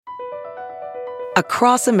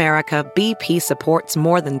Across America, BP supports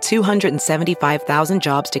more than 275,000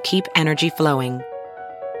 jobs to keep energy flowing.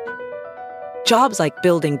 Jobs like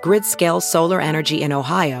building grid-scale solar energy in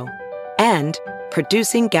Ohio and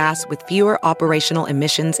producing gas with fewer operational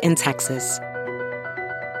emissions in Texas.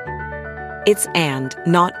 It's and,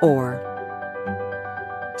 not or.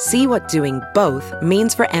 See what doing both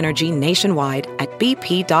means for energy nationwide at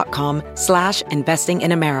bp.com/investing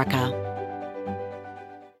in America.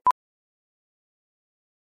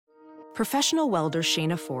 Professional welder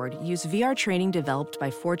Shayna Ford used VR training developed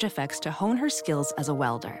by ForgeFX to hone her skills as a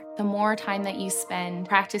welder. The more time that you spend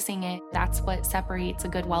practicing it, that's what separates a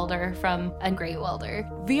good welder from a great welder.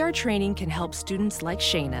 VR training can help students like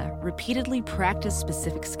Shayna repeatedly practice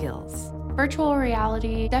specific skills. Virtual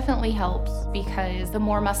reality definitely helps because the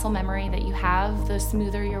more muscle memory that you have, the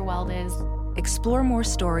smoother your weld is. Explore more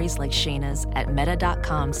stories like Shayna's at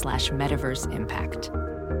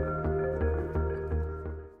meta.com/metaverseimpact.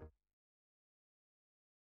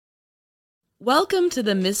 Welcome to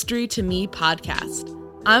the Mystery to Me podcast.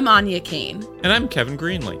 I'm Anya Kane. And I'm Kevin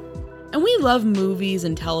Greenlee. And we love movies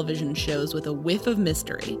and television shows with a whiff of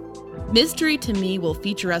mystery. Mystery to Me will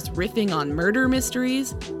feature us riffing on murder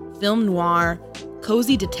mysteries, film noir,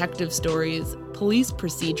 cozy detective stories, police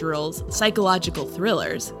procedurals, psychological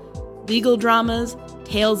thrillers, legal dramas,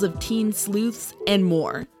 tales of teen sleuths, and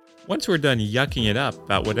more. Once we're done yucking it up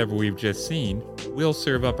about whatever we've just seen, we'll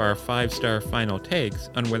serve up our 5-star final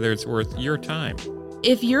takes on whether it's worth your time.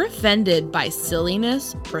 If you're offended by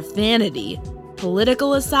silliness, profanity,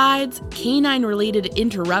 political asides, canine-related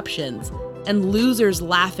interruptions, and losers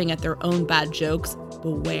laughing at their own bad jokes,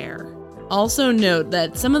 beware. Also note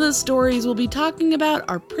that some of the stories we'll be talking about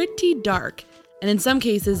are pretty dark, and in some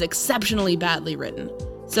cases exceptionally badly written.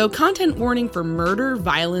 So content warning for murder,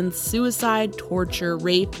 violence, suicide, torture,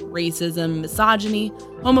 rape, racism, misogyny,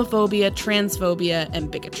 homophobia, transphobia, and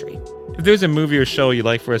bigotry. If there's a movie or show you'd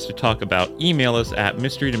like for us to talk about, email us at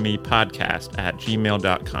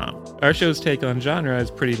mysterytomepodcast@gmail.com. Our show's take on genre is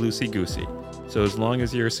pretty loosey-goosey, so as long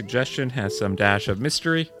as your suggestion has some dash of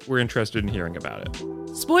mystery, we're interested in hearing about it.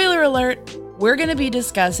 Spoiler alert, we're going to be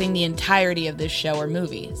discussing the entirety of this show or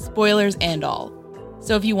movie, spoilers and all.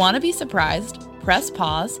 So if you want to be surprised, press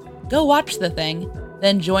pause, go watch the thing,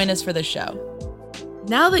 then join us for the show.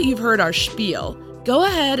 Now that you've heard our spiel, go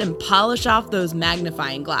ahead and polish off those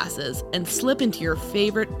magnifying glasses and slip into your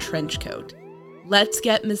favorite trench coat. Let's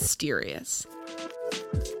get mysterious.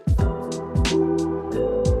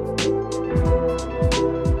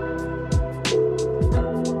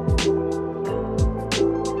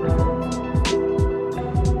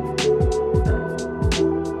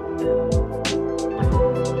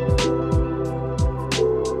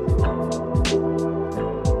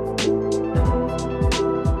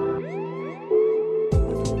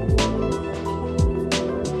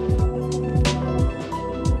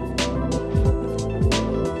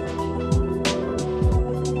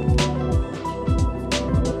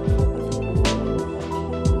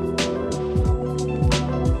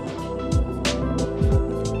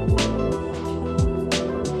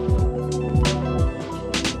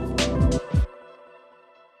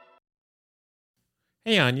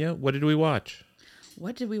 Hey Anya, what did we watch?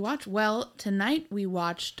 What did we watch? Well, tonight we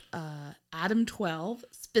watched Adam-12,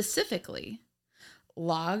 specifically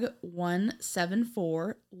Log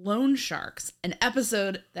 174, Loan Sharks, an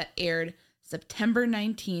episode that aired September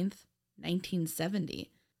 19th,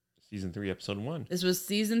 1970. Season 3, Episode 1. This was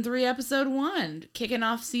Season 3, Episode 1, kicking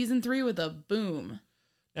off Season 3 with a boom.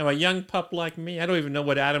 Now, a young pup like me, I don't even know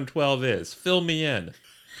what Adam-12 is. Fill me in.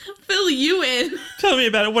 Fill you in. Tell me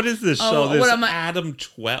about it. What is this show? This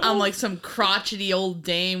Adam-12? I'm like some crotchety old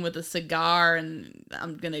dame with a cigar, and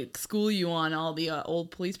I'm going to school you on all the old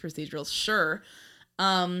police procedurals. Sure.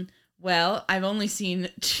 Well, I've only seen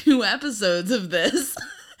 2 episodes of this,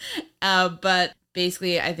 but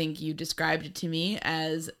basically I think you described it to me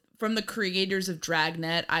as from the creators of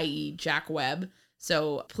Dragnet, i.e. Jack Webb,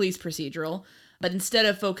 so police procedural, but instead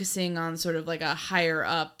of focusing on sort of like a higher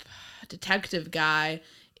up detective guy,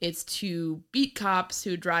 it's 2 beat cops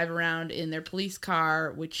who drive around in their police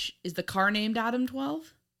car, which is the car named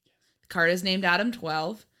Adam-12? The car is named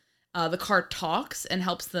Adam-12. The car talks and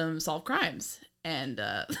helps them solve crimes. And,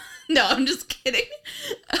 no, I'm just kidding.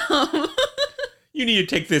 You need to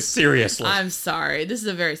take this seriously. I'm sorry. This is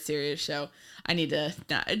a very serious show. I need to,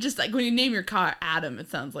 just like when you name your car Adam, it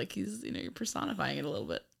sounds like he's, you're personifying it a little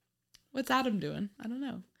bit. What's Adam doing? I don't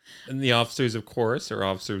know. And the officers, of course, are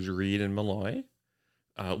Officers Reed and Malloy.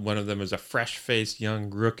 One of them is a fresh-faced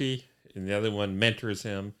young rookie, and the other one mentors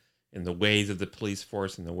him in the ways of the police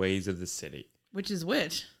force and the ways of the city. Which is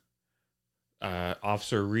which?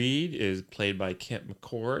 Officer Reed is played by Kent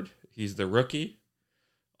McCord. He's the rookie.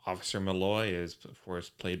 Officer Malloy is, of course,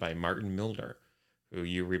 played by Martin Milner, who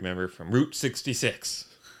you remember from Route 66.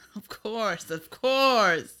 Of course.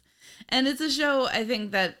 And it's a show, I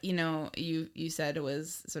think, that, you said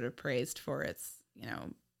was sort of praised for its,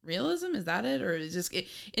 realism. Is that it? Or is just it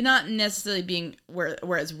not necessarily being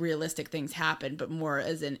whereas realistic things happen, but more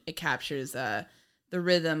as in it captures the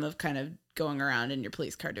rhythm of kind of going around in your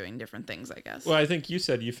police car doing different things, I guess. Well, I think you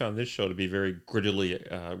said you found this show to be very grittily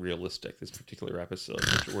realistic, this particular episode,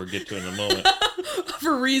 which we'll get to in a moment.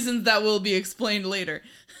 For reasons that will be explained later.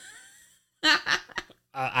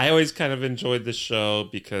 I always kind of enjoyed this show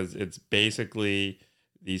because it's basically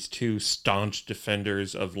these two staunch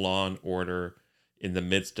defenders of law and order in the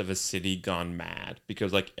midst of a city gone mad.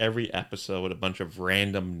 Because like every episode, a bunch of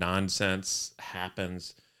random nonsense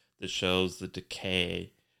happens that shows the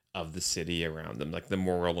decay of the city around them, like the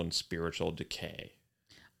moral and spiritual decay.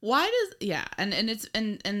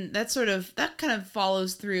 And that's sort of, that kind of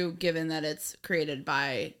follows through, given that it's created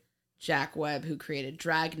by Jack Webb, who created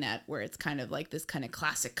Dragnet, where it's kind of like this kind of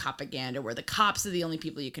classic propaganda where the cops are the only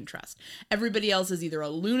people you can trust. Everybody else is either a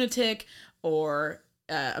lunatic or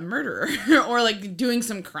a murderer or like doing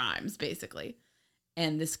some crimes, basically.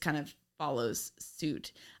 And this kind of follows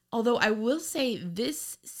suit. Although I will say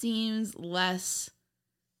this seems less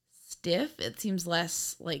stiff. It seems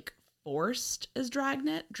less like forced as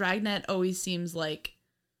Dragnet. Dragnet always seems like,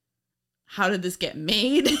 how did this get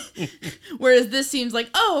made? Whereas this seems like,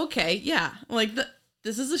 oh, okay, yeah. Like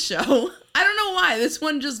this is a show. I don't know why. This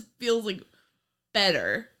one just feels like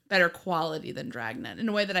better quality than Dragnet in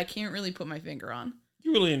a way that I can't really put my finger on.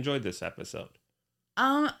 You really enjoyed this episode.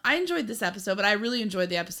 I enjoyed this episode, but I really enjoyed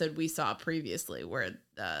the episode we saw previously where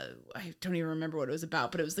I don't even remember what it was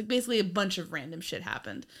about, but it was like basically a bunch of random shit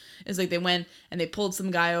happened. It's like they went and they pulled some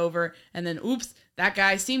guy over and then, oops, that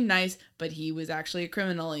guy seemed nice, but he was actually a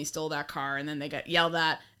criminal and he stole that car, and then they got yelled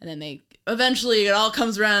at, and then they eventually it all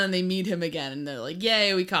comes around and they meet him again and they're like,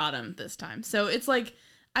 yay, we caught him this time. So it's like,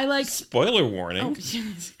 I like spoiler warning. Oh,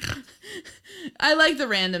 I like the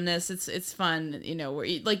randomness. It's fun,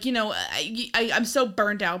 where I'm so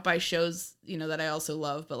burnt out by shows, that I also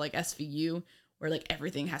love, but like SVU, where like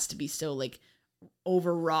everything has to be so like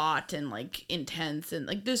overwrought and like intense, and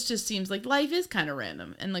like this just seems like life is kind of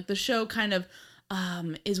random, and like the show kind of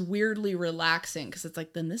is weirdly relaxing because it's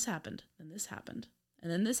like, then this happened, then this happened, and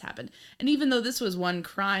then this happened, and even though this was one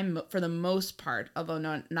crime for the most part, although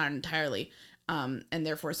not entirely. And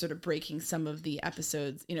therefore sort of breaking some of the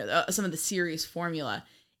episodes, some of the series formula,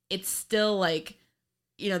 it's still like,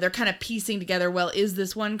 they're kind of piecing together, well, is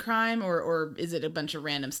this one crime or is it a bunch of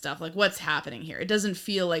random stuff? Like, what's happening here? It doesn't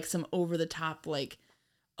feel like some over the top, like,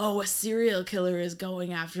 oh, a serial killer is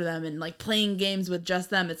going after them and like playing games with just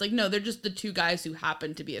them. It's like, no, they're just the two guys who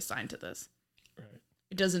happen to be assigned to this. Right.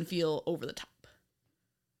 It doesn't feel over the top.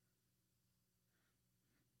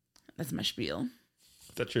 That's my spiel.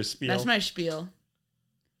 That's your spiel? That's my spiel.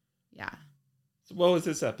 Yeah. So what was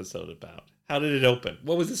this episode about? How did it open?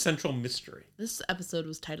 What was the central mystery? This episode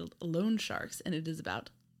was titled Loan Sharks, and it is about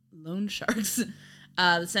loan sharks.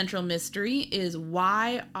 The central mystery is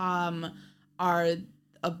why are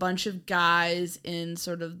a bunch of guys in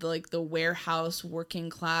sort of the warehouse working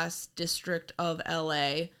class district of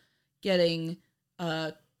LA getting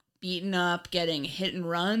beaten up, getting hit and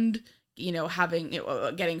run,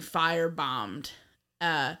 getting firebombed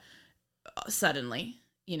suddenly.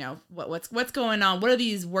 What's going on? What are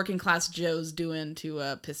these working class Joes doing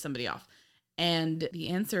to piss somebody off? And the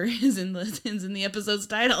answer is in the episode's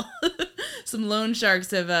title. Some loan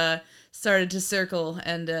sharks have started to circle,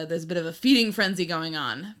 and there's a bit of a feeding frenzy going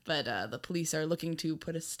on. But the police are looking to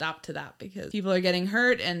put a stop to that because people are getting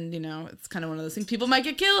hurt, and it's kind of one of those things. People might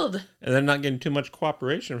get killed, and they're not getting too much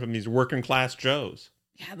cooperation from these working class Joes.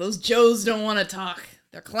 Yeah, those Joes don't want to talk.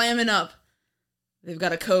 They're clamming up. They've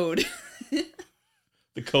got a code.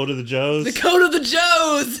 The code of the Joes? The code of the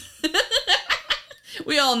Joes!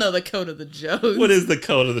 We all know the code of the Joes. What is the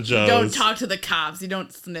code of the Joes? You don't talk to the cops. You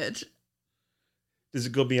don't snitch. Does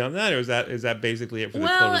it go beyond that, or is that basically it for the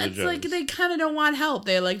code of the Joes? Well, it's like they kind of don't want help.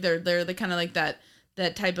 They're kind of like that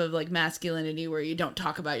type of like masculinity where you don't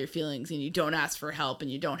talk about your feelings and you don't ask for help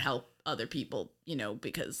and you don't help other people,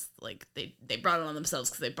 because like they brought it on themselves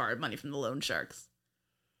because they borrowed money from the loan sharks.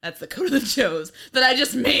 That's the code of the Joes that I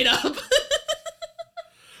just made up.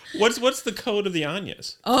 What's the code of the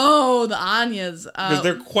Anyas? Oh, the Anyas. Because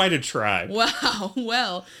they're quite a tribe. Wow.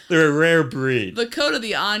 Well, they're a rare breed. The code of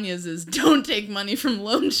the Anyas is don't take money from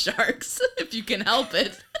loan sharks if you can help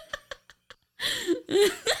it.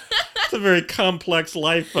 It's a very complex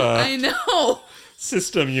life. I know.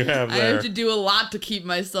 system you have there. I have to do a lot to keep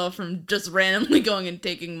myself from just randomly going and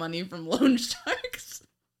taking money from loan sharks.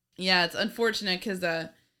 Yeah, it's unfortunate because,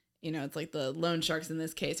 it's like the loan sharks in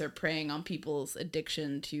this case are preying on people's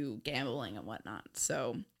addiction to gambling and whatnot.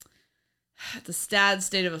 So it's a sad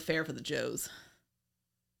state of affair for the Joes.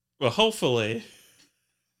 Well, hopefully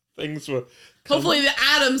things will... Hopefully the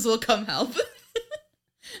Adams will come help.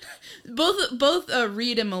 Both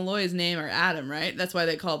Reed and Malloy's name are Adam, right? That's why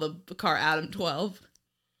they call the car Adam-12.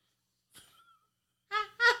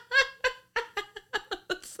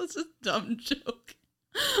 That's such a dumb joke.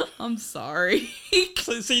 I'm sorry.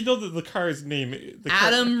 So you know that the car's name...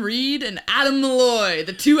 Adam Reed and Adam Malloy,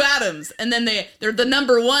 the two Adams. And then they're the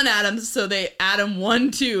number one Adams, so they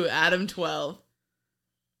Adam-12, Adam-12.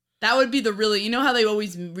 That would be the really, you know how they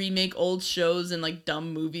always remake old shows and like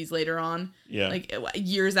dumb movies later on? Yeah. Like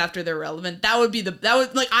years after they're relevant.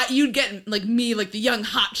 You'd get like me, like the young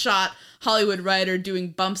hotshot Hollywood writer doing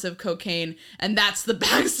bumps of cocaine. And that's the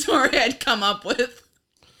backstory I'd come up with.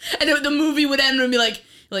 And the movie would end and be like,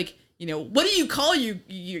 what do you call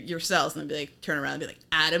yourselves? And I'd be like, turn around and be like,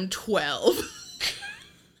 Adam-12.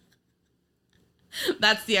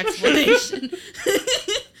 That's the explanation.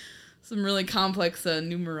 Some really complex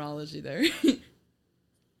numerology there.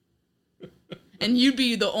 And you'd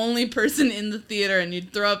be the only person in the theater and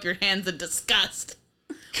you'd throw up your hands in disgust.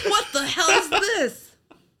 What the hell is this?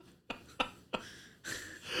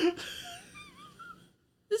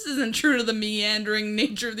 This isn't true to the meandering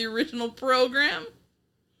nature of the original program.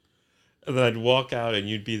 And then I'd walk out and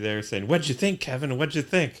you'd be there saying, "What'd you think, Kevin? What'd you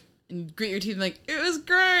think?" And you'd grit your teeth and like, "It was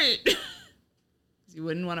great." Because you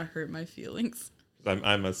wouldn't want to hurt my feelings.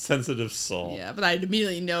 I'm a sensitive soul. Yeah, but I'd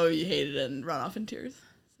immediately know you hated it and run off in tears.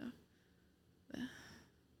 So,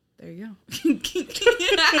 there you go.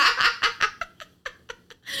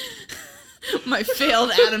 My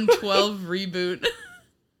failed Adam-12 reboot.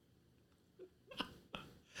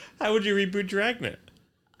 How would you reboot Dragnet?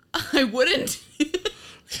 I wouldn't.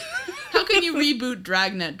 How can you reboot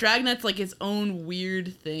Dragnet? Dragnet's like its own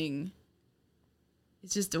weird thing.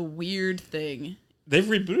 It's just a weird thing. They've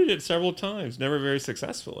rebooted it several times, never very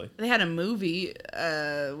successfully. They had a movie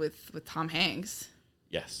with Tom Hanks.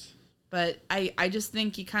 Yes. But I just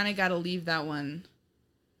think you kind of got to leave that one.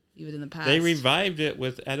 Leave it in the past. They revived it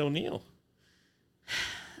with Ed O'Neill.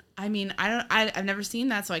 I mean, I've never seen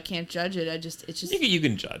that, so I can't judge it. It's just You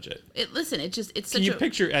can judge it. it's such Can you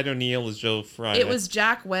picture Ed O'Neill as Joe Fry? It was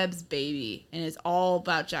Jack Webb's baby, and it's all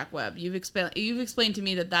about Jack Webb. You've explained to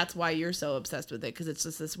me that's why you're so obsessed with it, because it's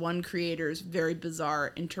just this one creator's very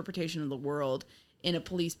bizarre interpretation of the world in a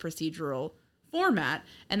police procedural format,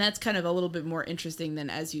 and that's kind of a little bit more interesting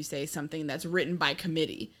than, as you say, something that's written by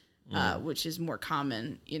committee, which is more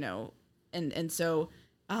common, and so.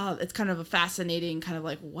 It's kind of a fascinating kind of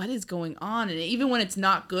like, what is going on? And even when it's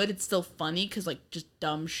not good, it's still funny because like just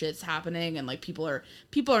dumb shit's happening and like people are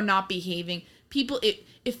not behaving.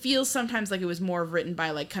 It feels sometimes like it was more written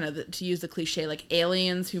by like kind of to use the cliche, like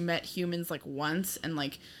aliens who met humans like once and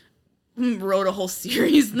like wrote a whole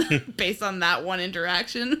series based on that one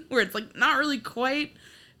interaction where it's like not really quite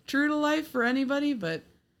true to life for anybody. But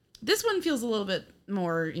this one feels a little bit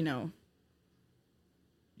more, You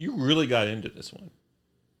really got into this one.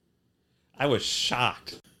 I was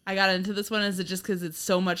shocked. I got into this one. Is it just because it's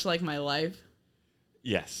so much like my life?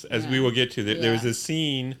 Yes, as we will get to. There was a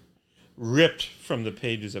scene ripped from the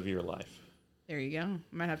pages of your life. There you go.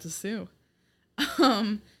 Might have to sue.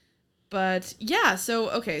 But yeah. So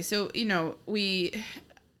okay. So we.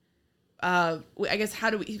 I guess how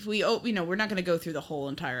do we? We're not going to go through the whole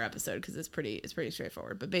entire episode because it's pretty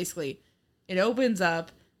straightforward. But basically, it opens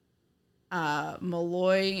up.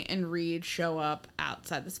 Malloy and Reed show up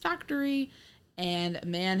outside this factory, and a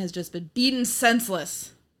man has just been beaten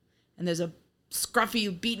senseless. And there's a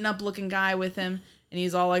scruffy, beaten up looking guy with him, and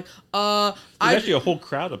he's all like, There's actually a whole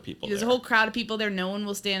crowd of people. There's a whole crowd of people there. No one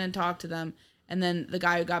will stand and talk to them. And then the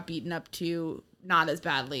guy who got beaten up too, not as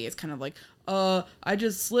badly, is kind of like, I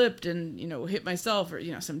just slipped and hit myself,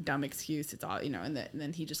 or some dumb excuse. It's all and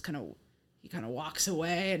then he just kind of walks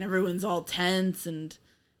away, and everyone's all tense and.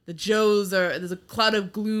 The Joes there's a cloud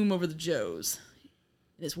of gloom over the Joes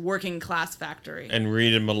in this working class factory. And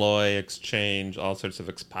Reed and Malloy exchange all sorts of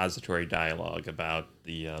expository dialogue about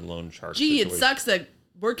the loan shark situation. It sucks that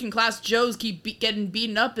working class Joes keep getting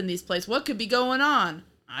beaten up in these places. What could be going on?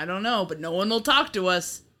 I don't know, but no one will talk to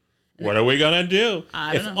us. What are we going to do?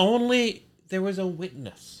 If only there was a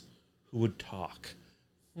witness who would talk.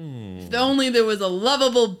 If only there was a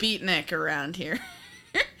lovable beatnik around here.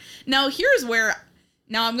 Now, here's where...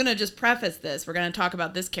 Now, I'm going to just preface this. We're going to talk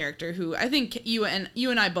about this character who I think you and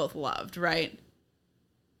I both loved, right?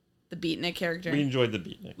 The beatnik character. We enjoyed the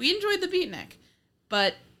beatnik. We enjoyed the beatnik.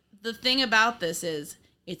 But the thing about this is,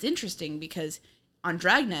 it's interesting because on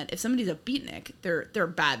Dragnet, if somebody's a beatnik, they're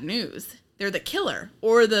bad news. They're the killer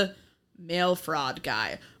or the mail fraud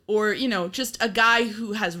guy or, you know, just a guy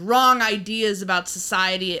who has wrong ideas about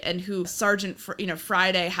society and who Sergeant,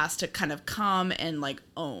 Friday has to kind of come and like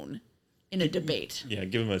own in a debate. Yeah,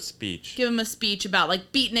 give him a speech. Give him a speech about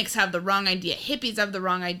like beatniks have the wrong idea, hippies have the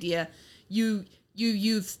wrong idea, you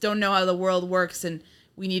youths don't know how the world works and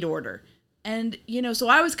we need order. And, you know, so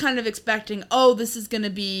I was kind of expecting, oh, this is gonna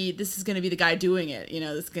be the guy doing it, you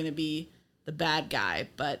know, this is gonna be the bad guy.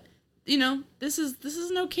 But, you know, this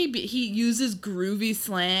is an okay beat. He uses groovy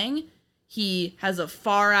slang. He has a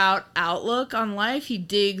far out outlook on life. He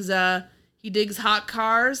digs hot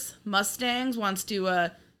cars, Mustangs, wants to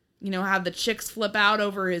have the chicks flip out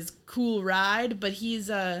over his cool ride, but he's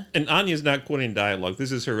And Anya's not quoting dialogue.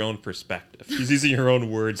 This is her own perspective. She's using her own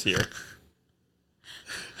words here.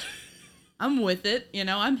 I'm with it, you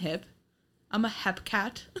know, I'm hip. I'm a hep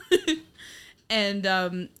cat. And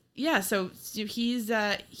so he's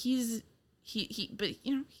not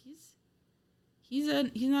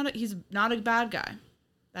a bad guy.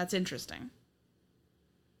 That's interesting.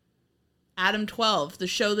 Adam-12, the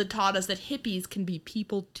show that taught us that hippies can be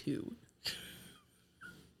people too.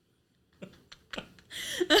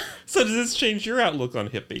 So does this change your outlook on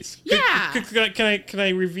hippies? Yeah. Can I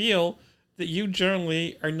reveal that you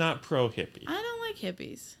generally are not pro-hippie? I don't like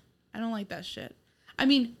hippies. I don't like that shit. I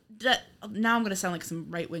mean, now I'm gonna sound like some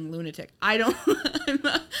right-wing lunatic. I don't.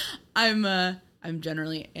 I'm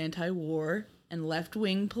generally anti-war and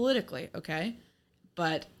left-wing politically. Okay,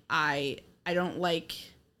 but I don't like.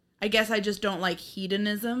 I guess I just don't like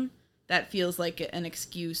hedonism. That feels like an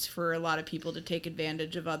excuse for a lot of people to take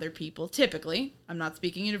advantage of other people. Typically, I'm not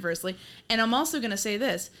speaking universally. And I'm also going to say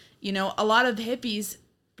this. You know, a lot of hippies,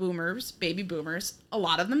 boomers, baby boomers, a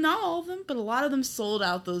lot of them, not all of them, but a lot of them sold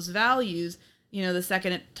out those values, you know, the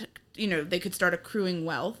second, they could start accruing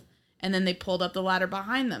wealth. And then they pulled up the ladder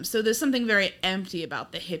behind them. So there's something very empty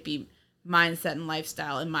about the hippie mindset and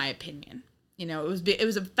lifestyle, in my opinion. You know, it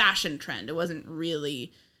was a fashion trend. It wasn't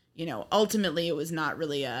really... You know, ultimately, it was not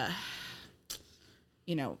really a,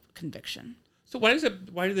 conviction. So why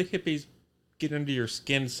do the hippies get under your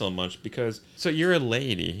skin so much? Because, so you're a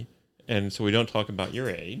lady, and so we don't talk about your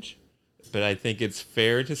age, but I think it's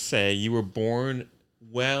fair to say you were born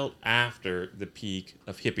well after the peak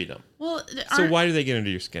of hippiedom. Well, so why do they get under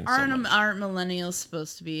your skin so much? Aren't millennials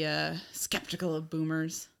supposed to be skeptical of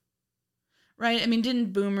boomers? Right? I mean,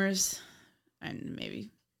 didn't boomers, and maybe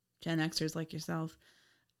Gen Xers like yourself,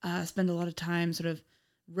 spend a lot of time sort of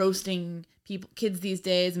roasting kids these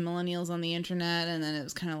days and millennials on the internet, and then it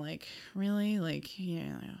was kind of like, really? Like,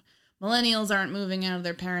 yeah, millennials aren't moving out of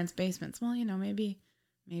their parents' basements. Well, you know, maybe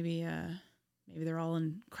they're all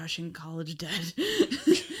in crushing college debt.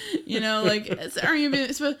 You know, like, this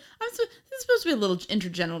is supposed to be a little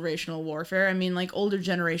intergenerational warfare. I mean, like, older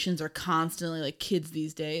generations are constantly like kids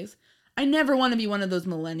these days. I never want to be one of those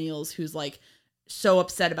millennials who's like so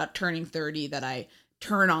upset about turning 30 that I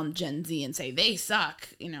turn on Gen Z and say they suck.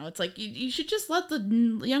 You know, it's like you should just let the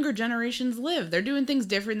younger generations live. They're doing things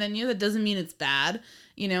different than you. That doesn't mean it's bad.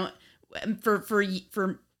 You know, for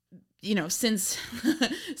you know, since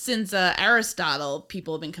Aristotle,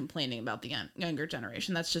 people have been complaining about the younger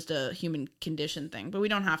generation. That's just a human condition thing. But we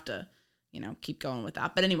don't have to, keep going with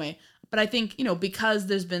that. But anyway, I think, because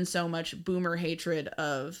there's been so much boomer hatred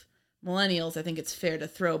of millennials, I think it's fair to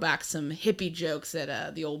throw back some hippie jokes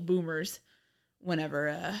at the old boomers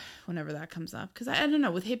whenever that comes up. Because I don't know,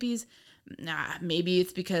 with hippies, maybe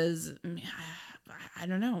it's because, I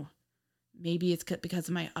don't know. Maybe it's because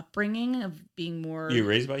of my upbringing of being more... You were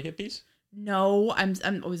raised by hippies? No, I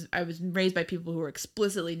was raised by people who were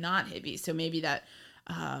explicitly not hippies. So maybe that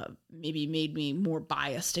maybe made me more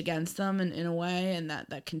biased against them in a way. And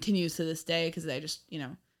that continues to this day because I just,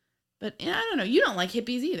 But I don't know. You don't like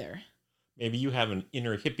hippies either. Maybe you have an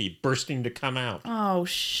inner hippie bursting to come out. Oh,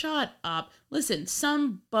 shut up. Listen,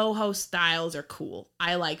 some boho styles are cool.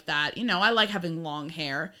 I like that. I like having long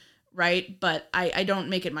hair, right? But I don't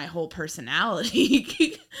make it my whole personality.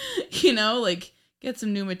 Like, get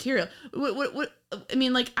some new material. What I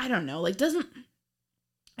mean, like, I don't know. Like, I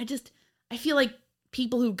feel like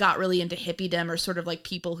people who got really into hippiedom are sort of like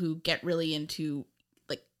people who get really into,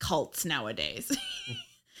 like, cults nowadays.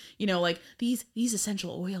 Like these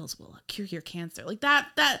essential oils will cure your cancer. Like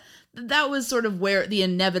that was sort of where the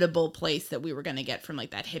inevitable place that we were going to get from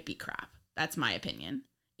like that hippie crap. That's my opinion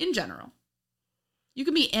in general. You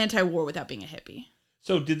can be anti-war without being a hippie.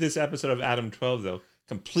 So did this episode of Adam-12 though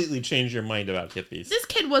completely change your mind about hippies. This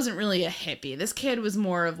kid wasn't really a hippie. This kid was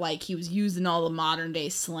more of like he was using all the modern day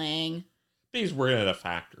slang. He's working at a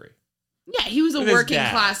factory. Yeah, he was a working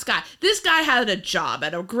class guy. This guy had a job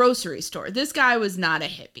at a grocery store. This guy was not a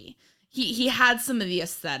hippie. He had some of the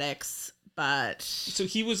aesthetics, but... So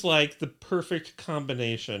he was like the perfect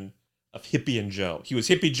combination of hippie and Joe. He was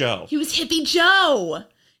hippie Joe. He was hippie Joe.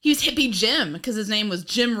 He was hippie Jim because his name was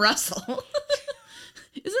Jim Russell.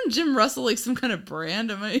 Isn't Jim Russell like some kind of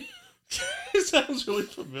brand? Am I? It sounds really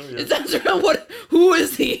familiar. It sounds real. What? Who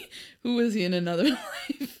is he? Who is he in another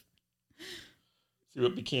life? See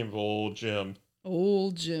what became of old Jim.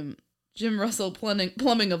 Old Jim. Jim Russell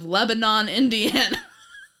Plumbing of Lebanon, Indiana.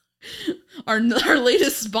 Our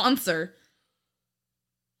latest sponsor.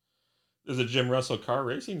 There's a Jim Russell car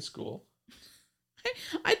racing school.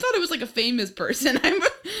 I thought it was like a famous person.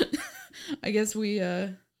 I guess we...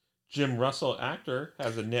 Jim Russell, actor,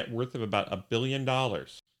 has a net worth of about $1 billion. Kind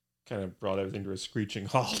of brought everything to a screeching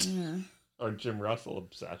halt. Yeah. Our Jim Russell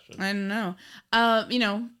obsession. I don't know.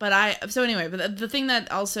 But the thing that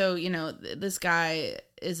also, this guy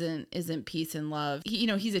isn't peace and love.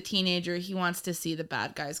 He's a teenager. He wants to see the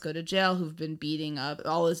bad guys go to jail who've been beating up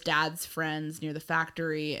all his dad's friends near the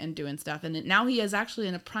factory and doing stuff. And now he is actually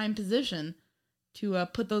in a prime position to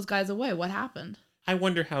put those guys away. What happened? I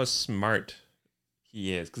wonder how smart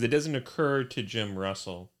he is, because it doesn't occur to Jim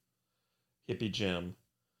Russell, hippie Jim.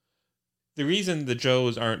 The reason the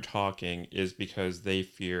Joes aren't talking is because they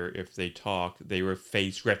fear if they talk, they will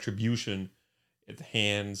face retribution at the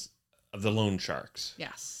hands of the loan sharks.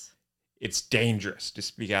 Yes. It's dangerous to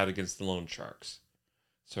speak out against the loan sharks.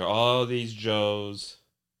 So all these Joes,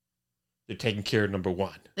 they're taking care of number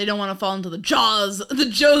one. They don't want to fall into the jaws. The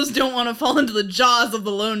Joes don't want to fall into the jaws of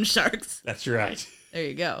the loan sharks. That's right. There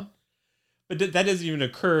you go. But that doesn't even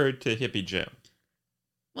occur to hippie Jim.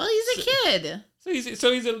 Well, he's a kid.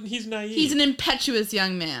 He's naive. He's an impetuous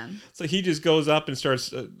young man. So he just goes up and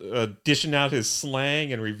starts dishing out his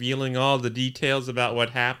slang and revealing all the details about what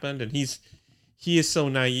happened. And he is so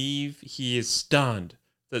naive. He is stunned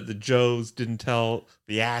that the Joes didn't tell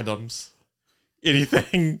the Adams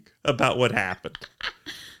anything about what happened.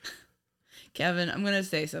 Kevin, I'm gonna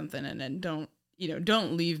say something, and then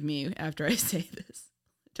don't leave me after I say this.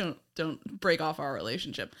 Don't break off our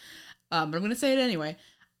relationship. But I'm gonna say it anyway.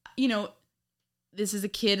 This is a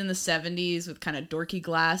kid in the 70s with kind of dorky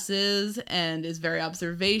glasses and is very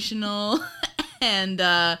observational and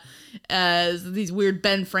has these weird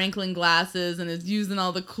Ben Franklin glasses and is using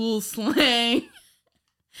all the cool slang.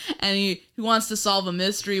 And he wants to solve a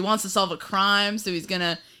mystery, he wants to solve a crime, so he's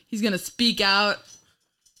gonna speak out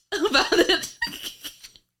about it.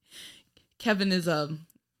 Kevin is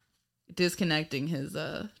disconnecting his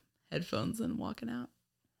headphones and walking out.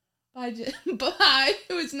 Bye, Jim. Bye.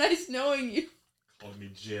 It was nice knowing you. Call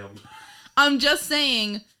me Jim. I'm just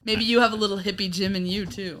saying, maybe you have a little hippie Jim in you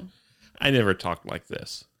too. I never talked like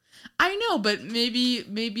this. I know, but maybe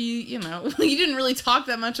you didn't really talk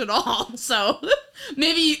that much at all. So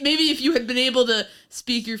maybe if you had been able to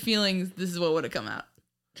speak your feelings, this is what would have come out.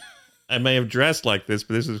 I may have dressed like this,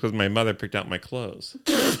 but this is because my mother picked out my clothes.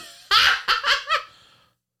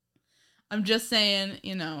 I'm just saying,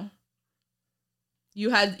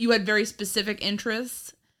 you had very specific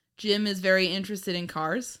interests. Jim is very interested in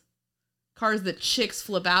cars that chicks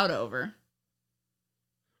flip out over.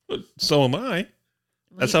 So am I.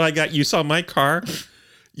 That's how I got. You saw my car.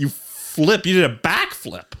 You did a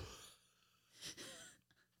backflip.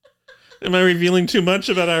 Am I revealing too much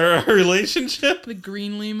about our relationship? The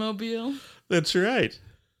Greenlee mobile. That's right.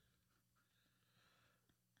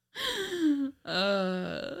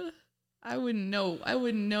 I wouldn't know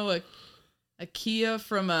a Kia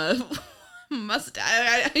from a Mustang.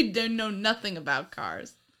 I don't know nothing about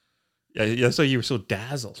cars. Yeah. So you were so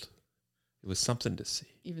dazzled. It was something to see.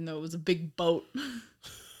 Even though it was a big boat.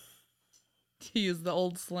 To use the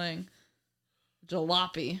old slang.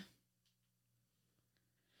 Jalopy.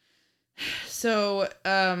 So,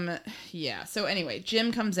 yeah. So anyway,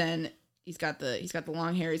 Jim comes in. He's got the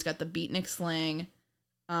long hair. He's got the beatnik slang.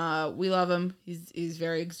 We love him. He's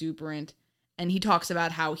very exuberant. And he talks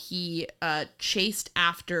about how he chased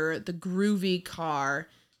after the groovy car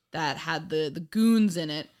that had the goons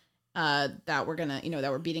in it that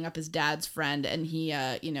were beating up his dad's friend. And he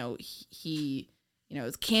it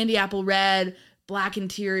was candy apple red, black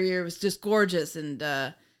interior. It was just gorgeous. And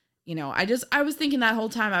I was thinking that whole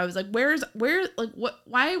time, I was like,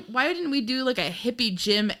 why didn't we do like a hippie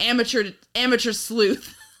Jim amateur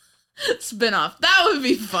sleuth spinoff? That would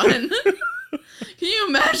be fun. Can you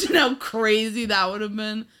imagine how crazy that would have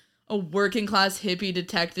been? A working class hippie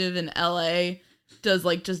detective in LA does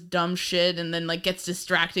like just dumb shit and then like gets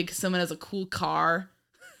distracted because someone has a cool car.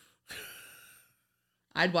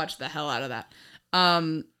 I'd watch the hell out of that.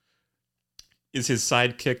 Is his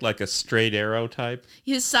sidekick like a straight arrow type?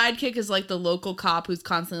 His sidekick is like the local cop who's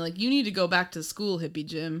constantly like, you need to go back to school, hippie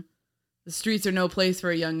Jim. The streets are no place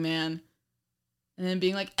for a young man. And then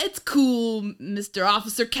being like, it's cool, Mr.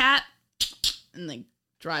 Officer Cat. And like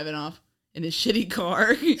driving off in his shitty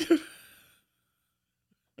car.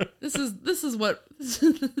 This is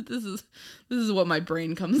what my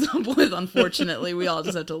brain comes up with, unfortunately. We all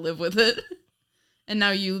just have to live with it. And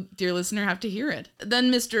now you, dear listener, have to hear it.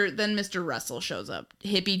 Then Mr. Russell shows up.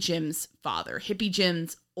 Hippie Jim's father. Hippie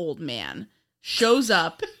Jim's old man. Shows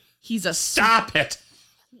up. He's a... Stop it!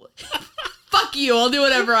 Fuck you. I'll do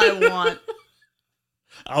whatever I want.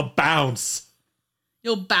 I'll bounce.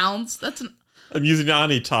 You'll bounce? I'm using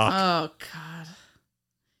Ani talk. Oh, God. I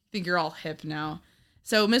think you're all hip now.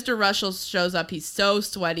 So Mr. Russell shows up. He's so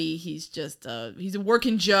sweaty. He's just... he's a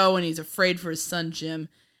working Joe, and he's afraid for his son, Jim.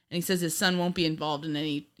 And he says his son won't be involved in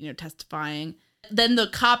any, testifying. Then the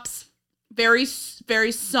cops very,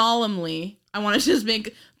 very solemnly, I want to just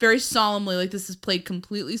make very solemnly, like this is played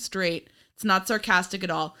completely straight. It's not sarcastic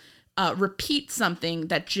at all. Repeat something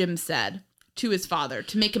that Jim said to his father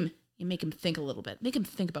to make him think a little bit. Make him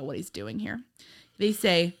think about what he's doing here. They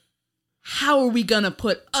say, how are we going to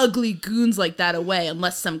put ugly goons like that away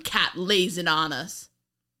unless some cat lays it on us?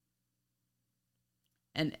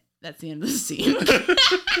 And that's the end of the scene.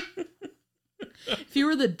 If you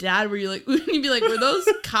were the dad, you'd be like, were those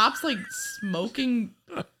cops like smoking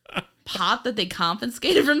pot that they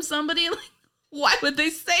confiscated from somebody? Like, why would they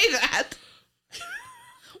say that?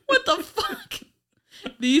 What the fuck?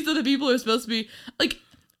 These are the people who are supposed to be like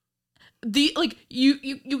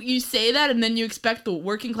you say that and then you expect the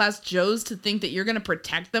working class Joes to think that you're gonna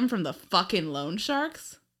protect them from the fucking loan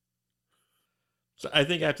sharks? So I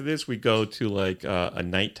think after this, we go to like a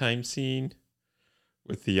nighttime scene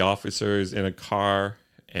with the officers in a car,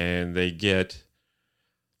 and they get,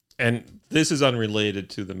 and this is unrelated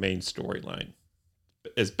to the main storyline,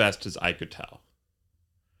 as best as I could tell.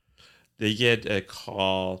 They get a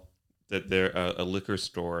call that a liquor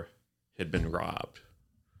store had been robbed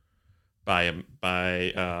by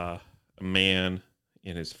a man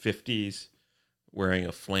in his 50s wearing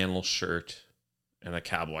a flannel shirt and a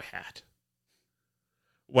cowboy hat.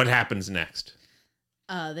 What happens next?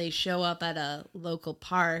 They show up at a local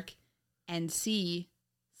park and see,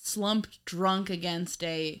 slumped drunk against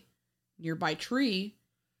a nearby tree,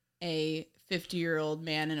 a 50-year-old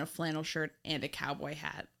man in a flannel shirt and a cowboy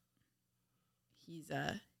hat. He's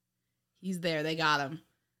there. They got him.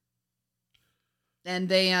 And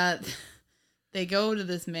they go to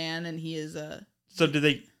this man, and he is So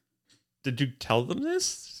did you tell them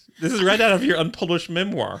this? This is right out of your unpublished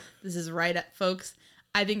memoir. This is right at, folks.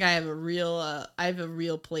 I think I have a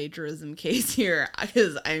real plagiarism case here,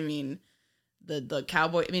 because I mean, the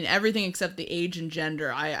cowboy, I mean, everything except the age and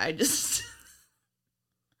gender. I just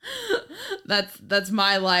that's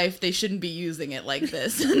my life. They shouldn't be using it like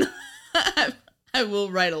this. And I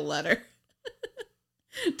will write a letter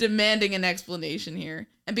demanding an explanation here.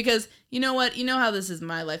 And because you know what, you know how this is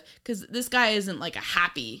my life, because this guy isn't like a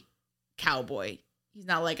happy cowboy. He's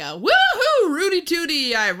not like a, woohoo, Rudy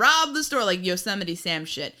Tooty, I robbed the store, like Yosemite Sam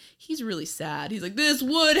shit. He's really sad. He's like, this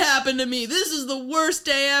would happen to me. This is the worst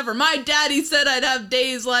day ever. My daddy said I'd have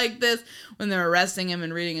days like this. When they're arresting him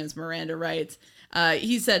and reading his Miranda rights,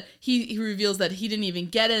 he said, he reveals that he didn't even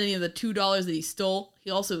get any of the $2 that he stole.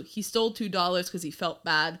 He stole $2 because he felt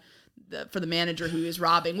bad for the manager who he was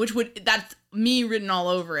robbing, that's me written all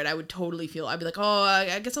over it. I would totally feel, I'd be like, oh,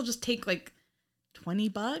 I guess I'll just take like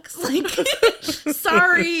 $20, like,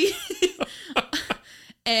 sorry.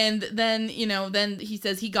 And then, then he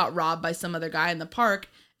says he got robbed by some other guy in the park,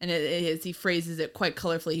 and he phrases it quite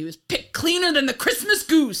colorfully. He was picked cleaner than the Christmas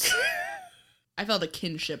goose. I felt a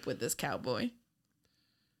kinship with this cowboy.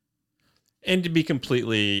 And to be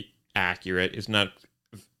completely accurate, it's not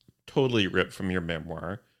totally ripped from your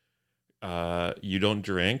memoir. You don't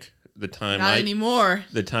drink. Not anymore.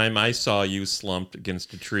 The time I saw you slumped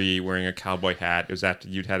against a tree wearing a cowboy hat, it was after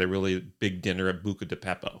you'd had a really big dinner at Buca de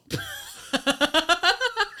Beppo.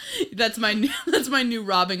 That's my new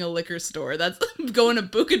robbing a liquor store. That's going to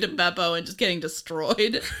Buca de Beppo and just getting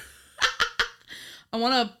destroyed. I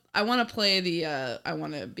want to play the I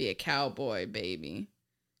want to be a cowboy, baby.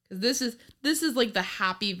 Cuz this is like the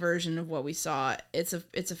happy version of what we saw. It's a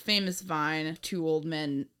famous Vine, two old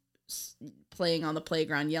men playing on the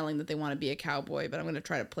playground yelling that they want to be a cowboy, but I'm going to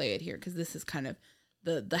try to play it here because this is kind of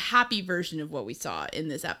the happy version of what we saw in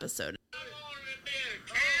this episode. I want to be a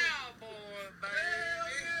cowboy, baby.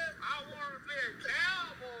 I want to be a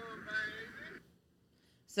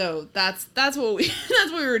So that's what we that's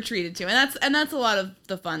what we were treated to, and that's a lot of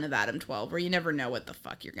the fun of Adam-12, where you never know what the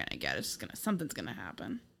fuck you're gonna get. It's just something's gonna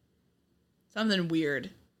happen, something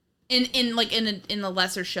weird. In a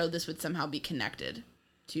lesser show, this would somehow be connected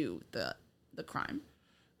to the crime.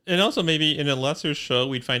 And also maybe in a lesser show,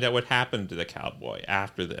 we'd find out what happened to the cowboy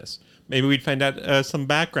after this. Maybe we'd find out some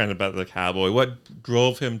background about the cowboy, what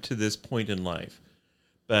drove him to this point in life.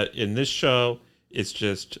 But in this show, it's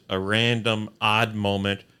just a random, odd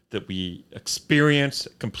moment that we experience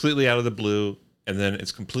completely out of the blue, and then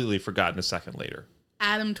it's completely forgotten a second later.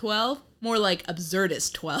 Adam-12? More like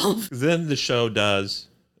Absurdist 12. Then the show does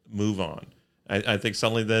move on. I think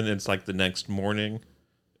suddenly then it's like the next morning,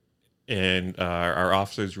 and our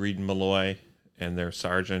officers, Reed and Malloy, and their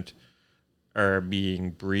sergeant are being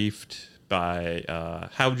briefed by,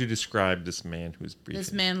 how would you describe this man who's briefing?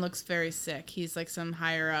 This man looks very sick. He's like some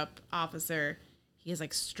higher up officer. He has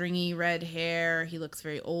like stringy red hair. He looks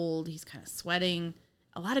very old. He's kind of sweating.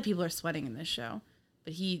 A lot of people are sweating in this show,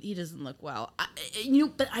 but he doesn't look well.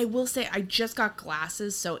 But I will say I just got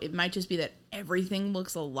glasses, so it might just be that everything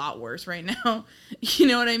looks a lot worse right now. You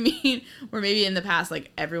know what I mean? Where maybe in the past,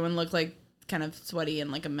 like everyone looked like kind of sweaty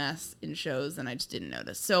and like a mess in shows, and I just didn't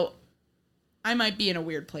notice. So I might be in a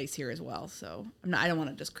weird place here as well. So I don't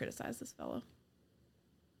want to just criticize this fellow.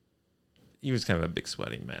 He was kind of a big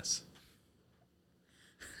sweaty mess.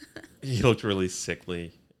 He looked really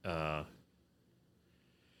sickly. There's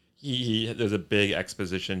a big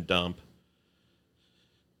exposition dump.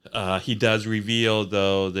 He does reveal,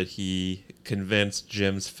 though, that he convinced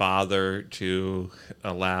Jim's father to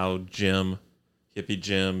allow Hippie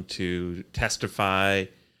Jim, to testify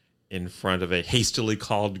in front of a hastily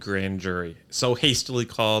called grand jury. So hastily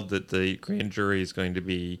called that the grand jury is going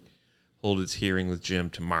to hold its hearing with Jim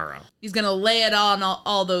tomorrow. He's going to lay it on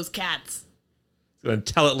all those cats. He's going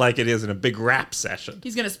to tell it like it is in a big rap session.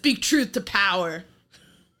 He's going to speak truth to power.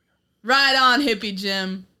 Right on, Hippie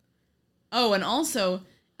Jim. Oh, and also,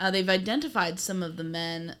 they've identified some of the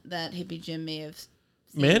men that Hippie Jim may have seen.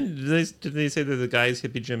 Men? Did they say that the guys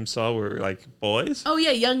Hippie Jim saw were like boys? Oh,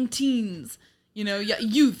 yeah, young teens.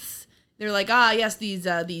 Youths. They're like, yes,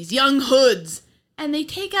 these young hoods. And they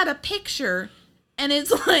take out a picture, and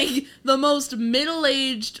it's like the most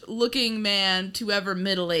middle-aged looking man to ever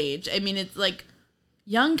middle-age. I mean, it's like,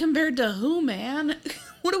 young compared to who, man?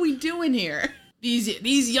 What are we doing here?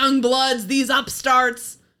 These young bloods, these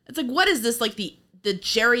upstarts. It's like, what is this, like the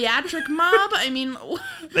geriatric mob? I mean,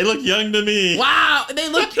 they look young to me. Wow, they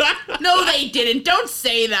look. No, they didn't. Don't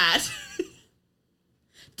say that.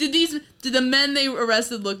 Did the men they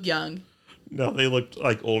arrested look young? No, they looked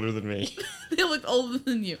like older than me. They looked older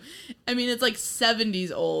than you. I mean, it's like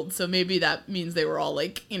 70s old, so maybe that means they were all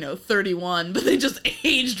like, 31, but they just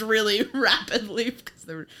aged really rapidly because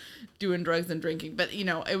they were doing drugs and drinking. But,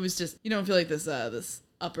 it was just, you don't feel like this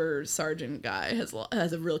upper sergeant guy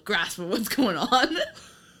has a real grasp of what's going on.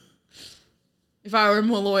 If I were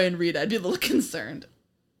Malloy and Reed, I'd be a little concerned.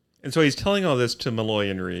 And so he's telling all this to Malloy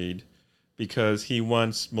and Reed because he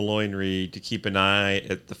wants Malloy and Reed to keep an eye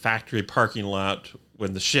at the factory parking lot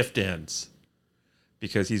when the shift ends.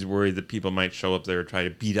 Because he's worried that people might show up there and try to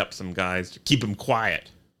beat up some guys to keep them quiet.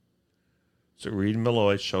 So Reed and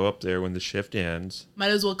Malloy show up there when the shift ends. Might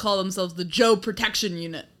as well call themselves the Joe Protection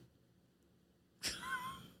Unit.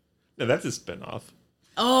 No, that's a spinoff.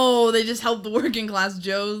 Oh, they just help the working class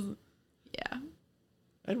Joes. Yeah.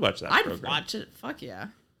 I'd watch that program. I'd watch it. Fuck yeah.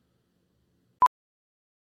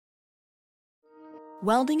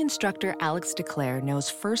 Welding instructor Alex DeClaire knows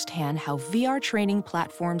firsthand how VR training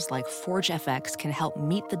platforms like ForgeFX can help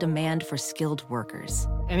meet the demand for skilled workers.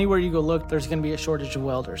 Anywhere you go look, there's going to be a shortage of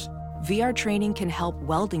welders. VR training can help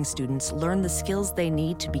welding students learn the skills they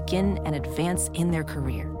need to begin and advance in their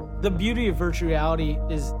career. The beauty of virtual reality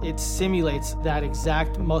is it simulates that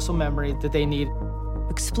exact muscle memory that they need.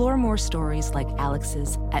 Explore more stories like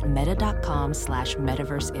Alex's at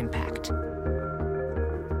meta.com/metaverseimpact.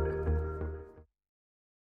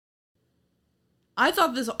 I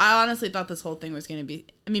honestly thought this whole thing was going to be,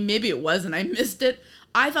 maybe it was and I missed it.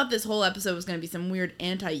 I thought this whole episode was going to be some weird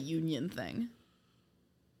anti-union thing.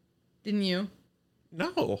 Didn't you?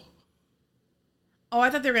 No. Oh,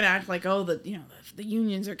 I thought they were going to act like, the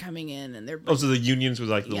unions are coming in and they're... So the unions was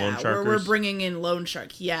like the loan sharkers? We're bringing in loan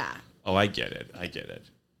shark, yeah. Oh, I get it.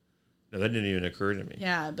 No, that didn't even occur to me.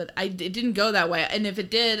 Yeah, but it didn't go that way. And if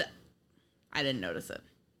it did, I didn't notice it.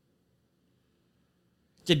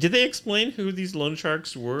 Yeah, did they explain who these loan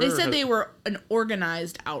sharks were? They said they were an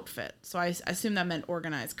organized outfit. So I assume that meant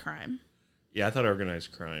organized crime. Yeah, I thought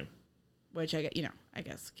organized crime. Which I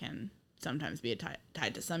guess can sometimes be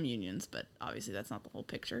tied to some unions, but obviously that's not the whole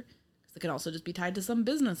picture. Because it can also just be tied to some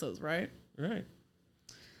businesses, right? Right.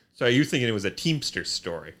 So are you thinking it was a Teamster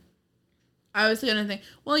story? I was going to think,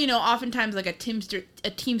 well, oftentimes like a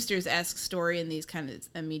Teamsters-esque story in these kind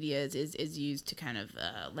of media is used to kind of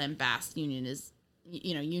lambast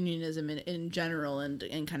unionism in general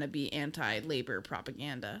and kind of be anti-labor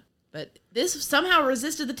propaganda. But this somehow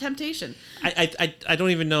resisted the temptation. I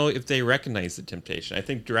don't even know if they recognize the temptation. I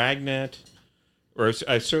think Dragnet, or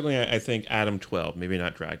I think Adam-12, maybe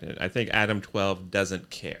not Dragnet. I think Adam-12 doesn't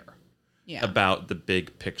care about the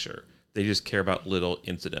big picture. They just care about little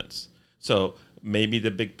incidents. So maybe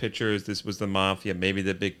the big picture is this was the mafia. Maybe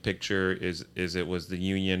the big picture is it was the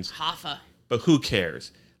unions. Hoffa. But who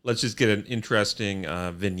cares? Let's just get an interesting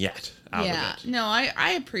vignette out of it. Yeah, no,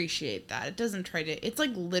 I appreciate that. It doesn't try to... It's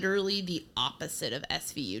like literally the opposite of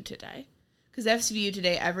SVU today. Because SVU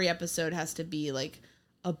today, every episode has to be like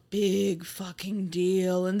a big fucking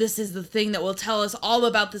deal. And this is the thing that will tell us all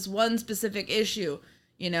about this one specific issue.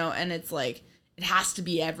 And it's like, it has to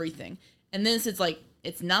be everything. And this, it's like,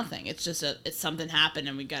 it's nothing. It's just it's something happened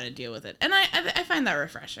and we got to deal with it. And I find that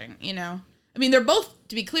refreshing, I mean, they're both,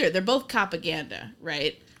 to be clear, they're both propaganda,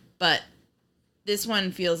 right? But this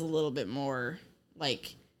one feels a little bit more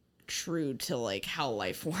like true to like how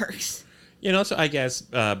life works. So I guess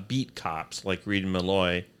beat cops like Reed and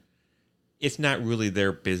Malloy, it's not really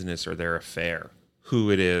their business or their affair who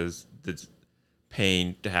it is that's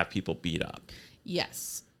paying to have people beat up.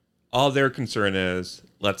 Yes. All their concern is,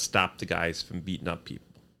 let's stop the guys from beating up people.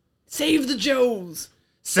 Save the Joes!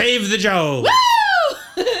 Save the Joes!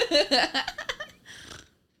 Woo!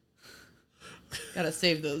 Gotta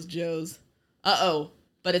save those Joes. Uh-oh.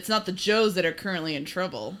 But it's not the Joes that are currently in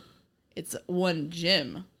trouble. It's one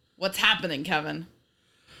Jim. What's happening, Kevin?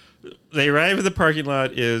 They arrive at the parking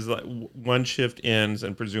lot, is like one shift ends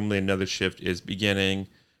and presumably another shift is beginning.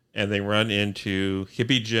 And they run into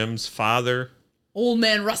Hippie Jim's father. Old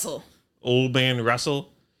Man Russell.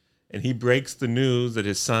 And he breaks the news that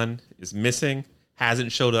his son is missing,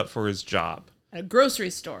 hasn't showed up for his job. At a grocery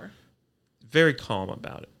store. Very calm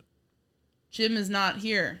about it. Jim is not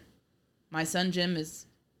here. My son Jim is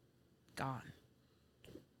gone.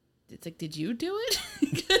 It's like, did you do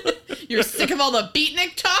it? You're sick of all the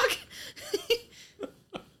beatnik talk?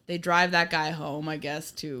 They drive that guy home, I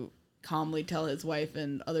guess, to calmly tell his wife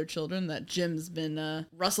and other children that Jim's been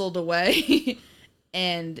rustled away.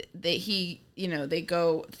 And they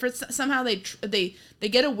go for somehow they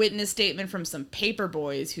get a witness statement from some paper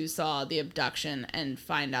boys who saw the abduction and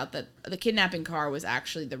find out that the kidnapping car was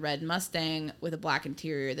actually the red Mustang with a black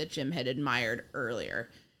interior that Jim had admired earlier.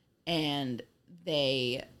 And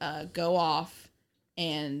they go off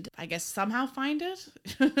and I guess somehow find it.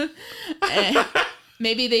 And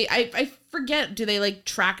maybe I forget, do they like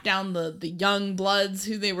track down the young bloods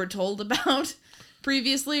who they were told about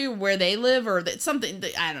previously, where they live, or something?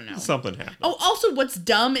 I don't know. Something happened. Oh, also, what's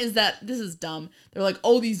dumb is that this is dumb. They're like,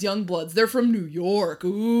 oh, these young bloods, they're from New York.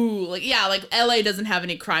 Ooh, like yeah, like LA doesn't have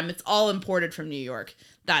any crime. It's all imported from New York.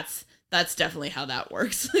 That's definitely how that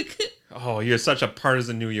works. Oh, you're such a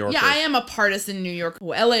partisan New Yorker. Yeah, I am a partisan New Yorker.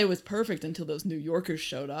 Well, LA was perfect until those New Yorkers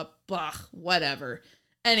showed up. Blah, whatever.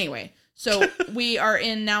 Anyway, so we are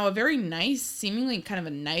in now a very nice, seemingly kind of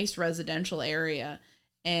a nice residential area.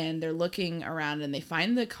 And they're looking around and they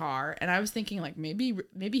find the car. And I was thinking like maybe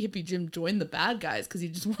Hippie Jim joined the bad guys because he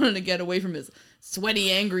just wanted to get away from his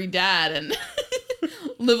sweaty, angry dad and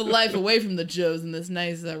live a life away from the Joes in this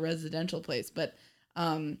nice residential place. But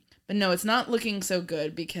no, it's not looking so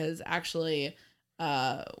good because actually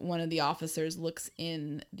one of the officers looks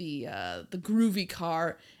in the groovy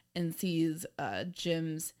car and sees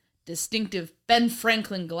Jim's distinctive Ben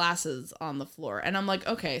Franklin glasses on the floor. And I'm like,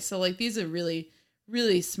 okay, so like these are really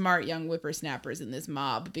smart young whippersnappers in this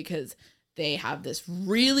mob because they have this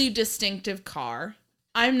really distinctive car.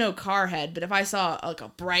 I'm no car head, but if I saw like a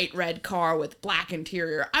bright red car with black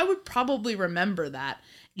interior, I would probably remember that.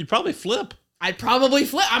 You'd probably flip. I'd probably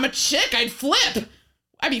flip. I'm a chick. I'd flip.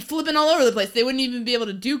 I'd be flipping all over the place. They wouldn't even be able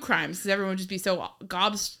to do crimes because everyone would just be so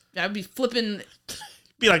I'd be flipping.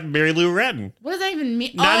 Be like Mary Lou Retton. What does that even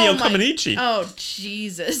mean? Nadia Comaneci. Oh,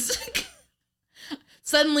 Jesus.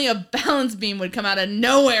 Suddenly a balance beam would come out of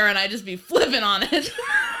nowhere and I'd just be flipping on it.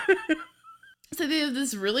 So they have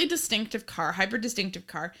this really distinctive car, hyper distinctive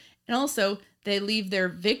car. And also they leave their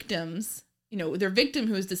victims, their victim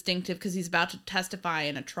who is distinctive because he's about to testify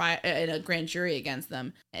in a grand jury against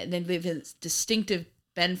them. And then leave his distinctive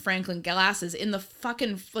Ben Franklin glasses in the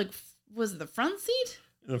fucking, was it the front seat?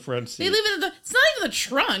 In the front seat. They leave it it's not even the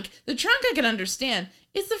trunk. The trunk I can understand.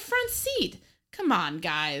 It's the front seat. Come on,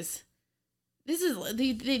 guys. this is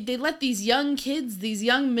they let these young kids, these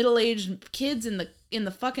young middle-aged kids in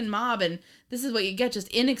the fucking mob, and this is what you get, just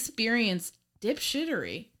inexperienced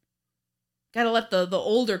dipshittery. Gotta let the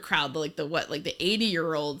older crowd, the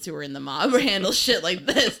 80-year-olds who are in the mob handle shit like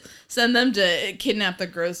this. Send them to kidnap the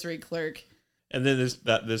grocery clerk. And then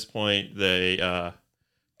at this point, they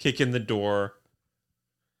kick in the door.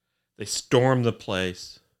 They storm the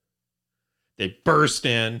place. They burst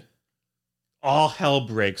in. All hell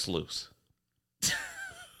breaks loose.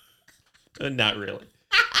 Not really.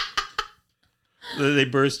 They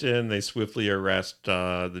burst in. They swiftly arrest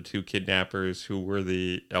the two kidnappers who were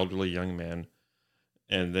the elderly young men.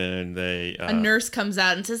 And then a nurse comes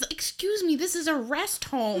out and says, "Excuse me, this is a rest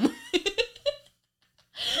home."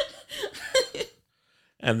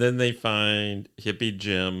 And then they find hippie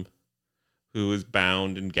Jim, who is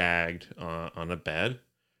bound and gagged on a bed.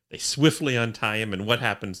 They swiftly untie him, and what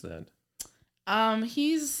happens then?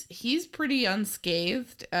 He's pretty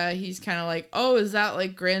unscathed. He's kind of like, "Oh, is that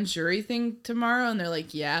like grand jury thing tomorrow?" And they're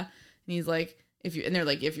like, "Yeah." And he's like, "If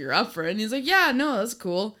you're up for it." And he's like, "Yeah, no, that's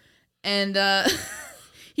cool." And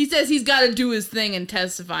he says he's got to do his thing in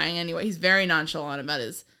testifying anyway. He's very nonchalant about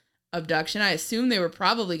his abduction. I assume they were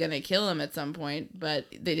probably going to kill him at some point, but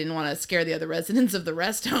they didn't want to scare the other residents of the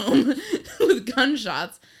rest home with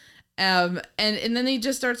gunshots. And then he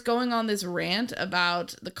just starts going on this rant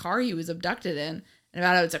about the car he was abducted in, and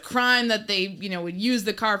about how it's a crime that they, would use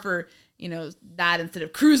the car for, that instead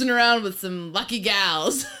of cruising around with some lucky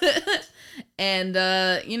gals. And,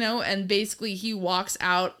 and basically he walks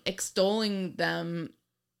out extolling them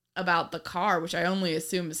about the car, which I only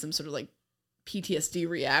assume is some sort of like PTSD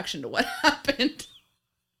reaction to what happened.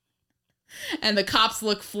 And the cops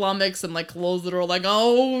look flummoxed and like close the door, like,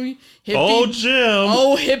 "Oh,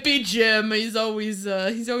 hippie, hippie Jim. He's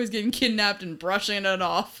always getting kidnapped and brushing it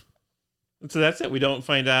off." So that's it. We don't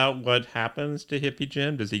find out what happens to hippie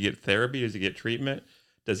Jim. Does he get therapy? Does he get treatment?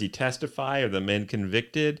 Does he testify? Are the men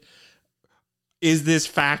convicted? Is this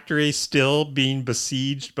factory still being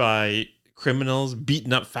besieged by criminals,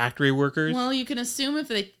 beating up factory workers? Well, you can assume if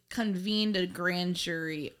they convened a grand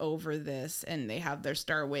jury over this and they have their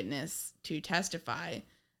star witness to testify,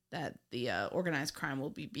 that the organized crime will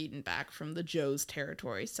be beaten back from the Joe's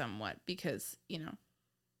territory somewhat, because,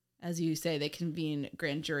 as you say, they convene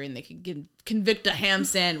grand jury and they can convict a ham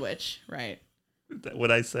sandwich, right? Is that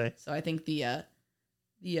what I say? So I think the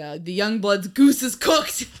young blood's goose is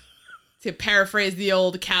cooked, to paraphrase the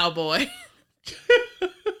old cowboy.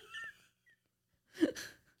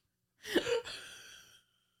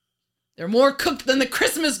 They're more cooked than the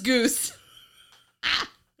Christmas goose.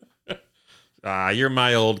 You're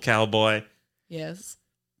my old cowboy. Yes.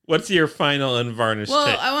 What's your final unvarnished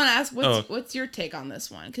take? I want to ask, what's your take on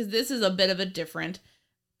this one? Because this is a bit of a different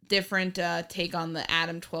take on the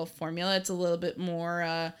Adam-12 formula. It's a little bit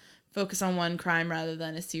more focused on one crime rather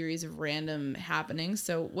than a series of random happenings.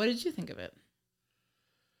 So what did you think of it?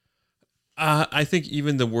 I think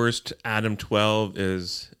even the worst Adam-12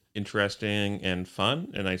 is interesting and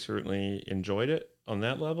fun, and I certainly enjoyed it on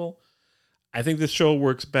that level. I think the show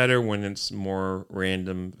works better when it's more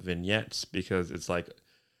random vignettes, because it's like,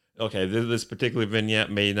 okay, this particular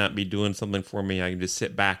vignette may not be doing something for me. I can just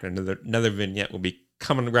sit back and another vignette will be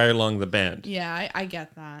coming right along the bend. Yeah, I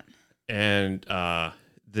get that. And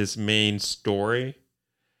this main story,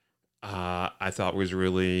 I thought was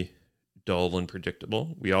really dull and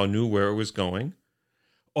predictable. We all knew where it was going.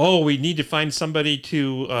 Oh, we need to find somebody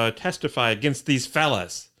to testify against these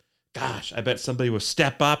fellas. Gosh, I bet somebody will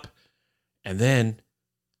step up, and then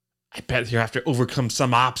I bet he'll have to overcome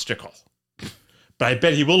some obstacle. But I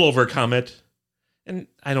bet he will overcome it, and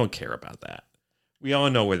I don't care about that. We all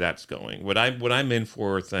know where that's going. What I'm in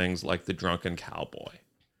for are things like the drunken cowboy,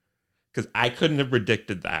 because I couldn't have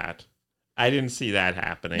predicted that. I didn't see that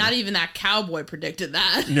happening. Not even that cowboy predicted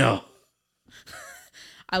that. No.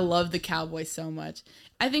 I love the cowboy so much.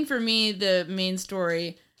 I think for me, the main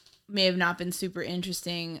story may have not been super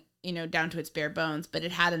interesting, down to its bare bones, but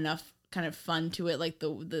it had enough kind of fun to it, like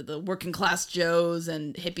the working class Joes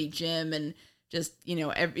and hippie Jim, and just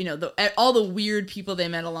all the weird people they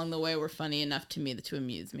met along the way were funny enough to me to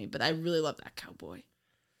amuse me. But I really love that cowboy.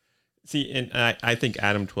 See, and I think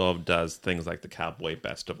Adam-12 does things like the cowboy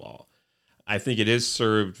best of all. I think it is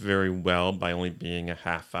served very well by only being a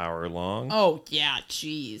half hour long. Oh, yeah,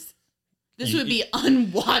 jeez. This would be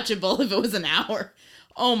unwatchable if it was an hour.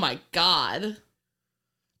 Oh, my God.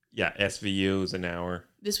 Yeah, SVU is an hour.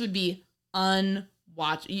 This would be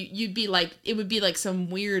unwatchable. You'd be like, it would be like some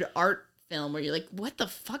weird art film where you're like, what the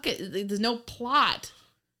fuck? There's no plot.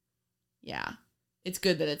 Yeah. It's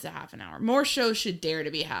good that it's a half an hour. More shows should dare to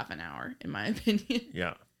be half an hour, in my opinion.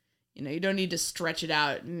 Yeah. You don't need to stretch it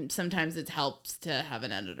out. And sometimes it helps to have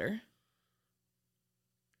an editor.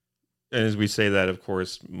 And as we say that, of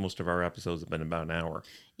course, most of our episodes have been about an hour.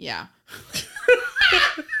 Yeah.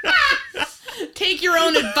 Take your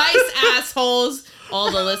own advice, assholes.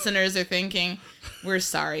 All the listeners are thinking, we're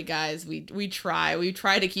sorry, guys. We try. We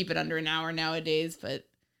try to keep it under an hour nowadays, but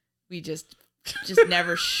we just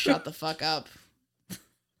never shut the fuck up. Just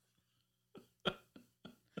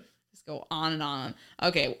go on and on.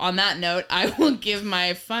 Okay, on that note, I will give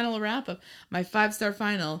my final wrap-up. My 5-star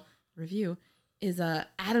final review is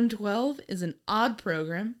Adam-12 is an odd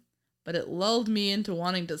program, but it lulled me into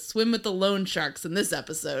wanting to swim with the loan sharks in this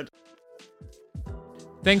episode.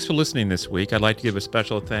 Thanks for listening this week. I'd like to give a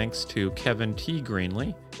special thanks to Kevin T.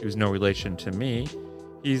 Greenlee, who's no relation to me.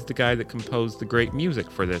 He's the guy that composed the great music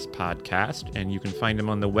for this podcast, and you can find him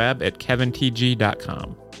on the web at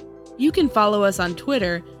kevintg.com. You can follow us on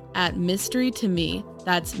Twitter at Mystery to Me.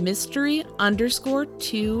 That's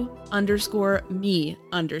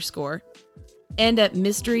mystery_to_me_. And at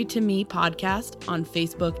Mystery to Me Podcast on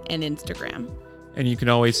Facebook and Instagram. And you can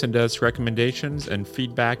always send us recommendations and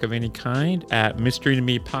feedback of any kind at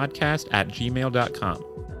mysterytomepodcast@gmail.com.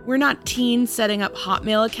 We're not teens setting up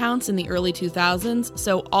Hotmail accounts in the early 2000s,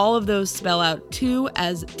 so all of those spell out 2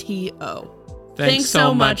 as T-O. Thanks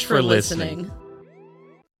so much for listening.